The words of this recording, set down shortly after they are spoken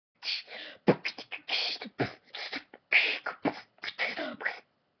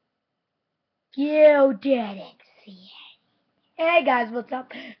You didn't see it. Hey guys, what's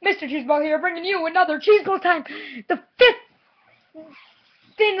up? Mr. Cheezeball here, bringing you another Cheezeball time, the 5th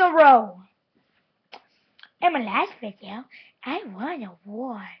in a row. In my last video, I won a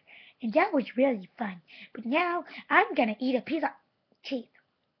war, and that was really fun. But now, I'm gonna eat a piece of cheese.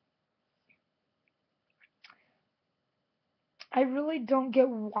 I really don't get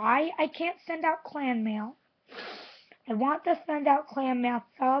why I can't send out clan mail. I want to send out clan mail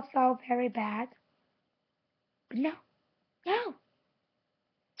so very bad. But no.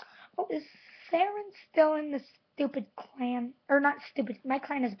 Oh, is Saren still in the stupid clan? Or not stupid, my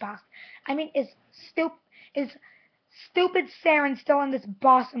clan is boss. I mean, is stupid Saren still in this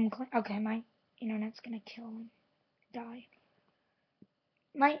bossum clan? Okay, my internet's gonna kill him. Die.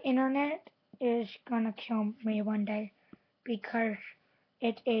 My internet is gonna kill me one day because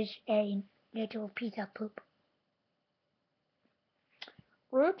it is a little piece of poop.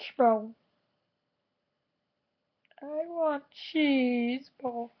 Roots bro. I want cheese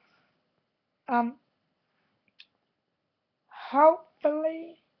ball.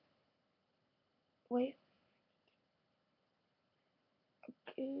 Hopefully. Wait.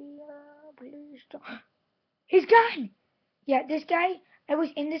 Okay, please don't. He's gone! Yeah, this guy, I was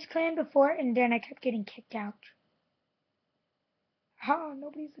in this clan before, and then I kept getting kicked out. Ha,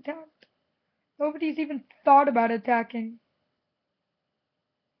 nobody's attacked. Nobody's even thought about attacking.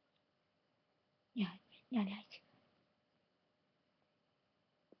 Yeah, nice.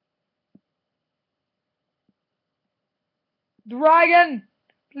 Dragon!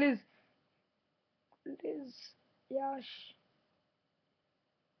 Please. Yash.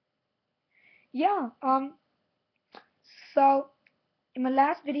 Yeah, so, in my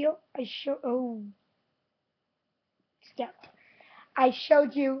last video, I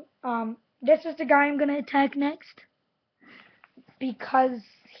showed you, this is the guy I'm gonna attack next. Because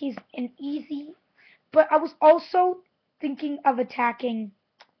he's an easy, but I was also thinking of attacking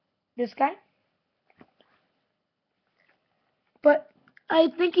this guy. But I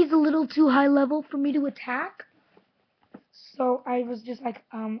think he's a little too high level for me to attack. So I was just like,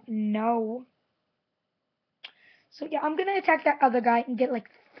 no. So yeah, I'm gonna attack that other guy and get like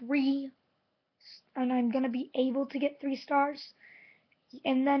 3, and I'm gonna be able to get 3 stars.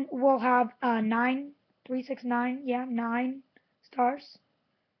 And then we'll have 9, 3, 6, 9, yeah, 9 stars.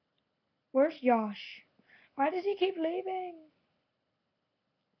 Where's Josh? Why does he keep leaving?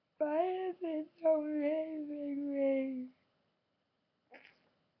 Why is it so leaving me?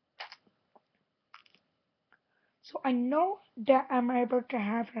 So I know that I'm able to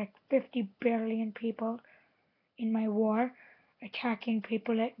have like 50 billion people in my war attacking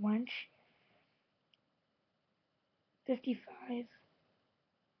people at once. 55.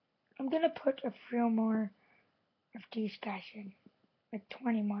 I'm gonna put a few more of these guys in. Like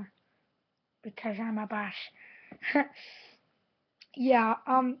 20 more. Because I'm a boss. Yeah,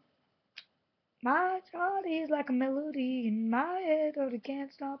 my heart is like a melody in my head, or I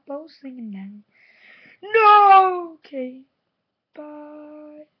can't stop both singing now. No, okay,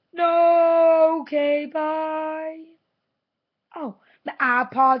 bye. No, okay, bye. Oh, the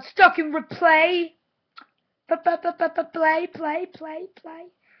iPod stuck in replay. Play.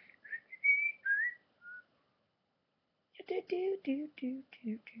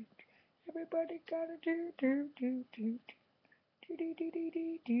 Everybody gotta do.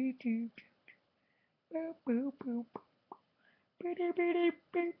 Boop boop boop. Beep beep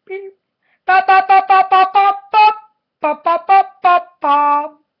beep beep. Pop pop pop pop pop pop pop pop pop pop pop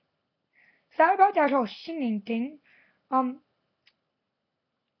pop. Sorry about that whole singing thing. And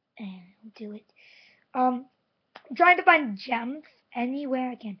I'll do it. I'm trying to find gems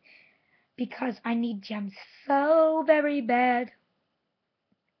anywhere I can because I need gems so very bad.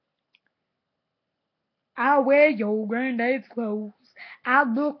 I'll wear your granddad's clothes.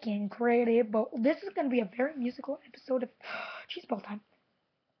 I'll look incredible. This is going to be a very musical episode of Cheezeball Time.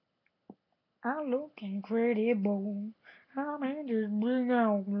 I'll look incredible. I may just bring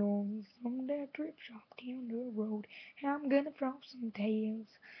out clothes from that thrift shop down the road. I'm gonna throw some tails.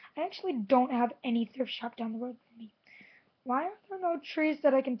 I actually don't have any thrift shop down the road for me. Why are there no trees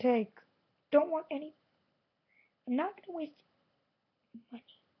that I can take? Don't want any. I'm not gonna waste money.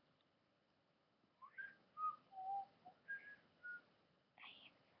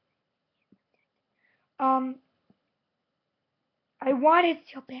 I want it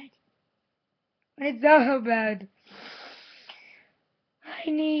so bad. It's so bad. I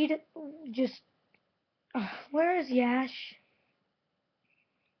need just. Where is Yash?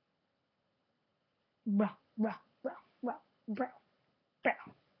 Bro.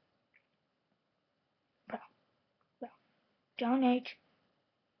 Donate.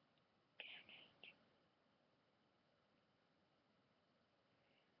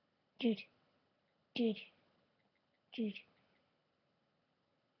 dude, dude, dude,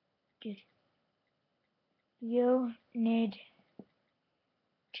 dude. You need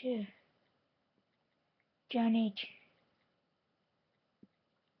to donate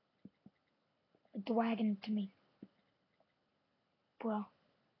the wagon to me, bro.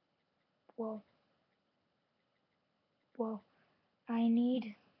 Bro, bro. I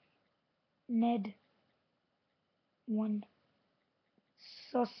need Ned one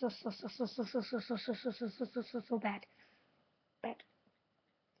so bad, bad.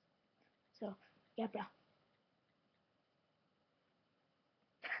 So yeah, bro.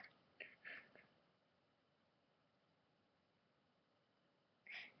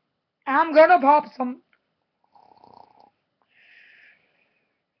 I'm gonna pop some.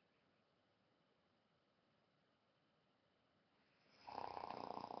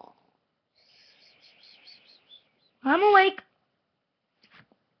 I'm awake.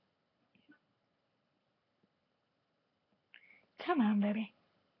 Come on, baby.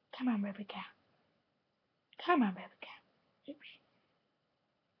 Come on, baby cat. Come on, baby cat.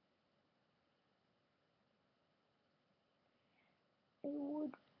 I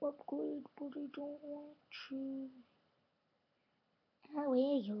would upgrade, but I don't want to. I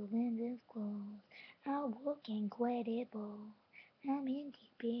wear your lenses clothes. I look incredible. I'm in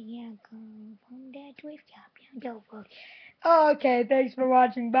keeping your calm from that drift champion. Okay, thanks for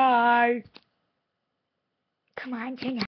watching. Bye. Come on, turn